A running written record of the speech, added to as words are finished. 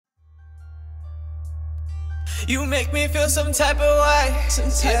You make me feel some type of way,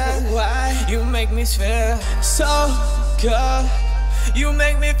 You make me feel so good. You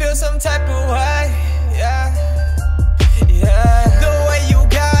make me feel some type of way, yeah. The way you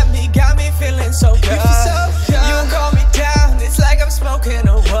got me feeling so good. You calm me down, it's like I'm smoking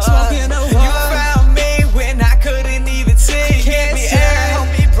a wood. You found me when I couldn't even see. Give me air, help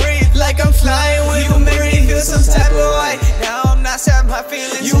me breathe, like I'm flying with you. Make me feel some type of way. Now I'm not sad, my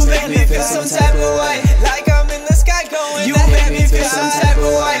feelings. You make me feel some type of way, like I'm in the sky going. You make me feel some type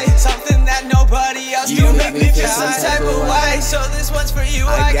of way, something that nobody else. You make me feel some type of way. So this one's for you.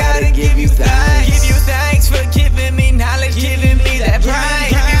 I gotta give you thanks. Give you thanks for giving me knowledge, giving me that brain.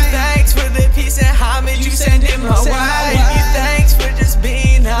 Give you thanks for the peace and homage you send in my way. Give you thanks for just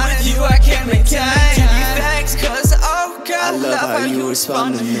being honest. You I can't maintain. Give you thanks cause oh God, I love how you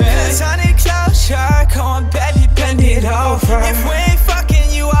respond to me. Cause honey closure, come on baby, bend it over. If we ain't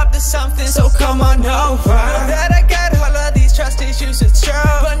fucking you up to something, so come on over. Know that I got all of these trust issues, it's true,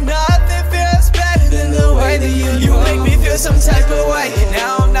 but nothing feels better than the way that you make me feel some type of way.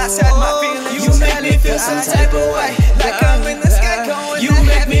 Now I'm not sad, my feelings. You make me feel some type of way, like I'm in the sky going. You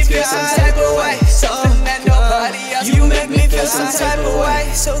make me feel some type of way, something that nobody else. You make me feel some type of way.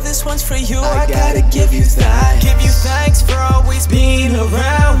 So this one's for you. I gotta give you thanks. Give you thanks for always being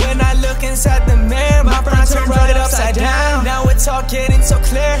around. When I look inside the mirror, my brain turned right upside down. Now it's all getting so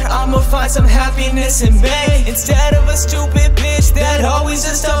clear. I'ma find some happiness in me, instead of a stupid bitch that always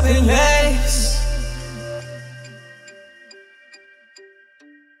just up and left.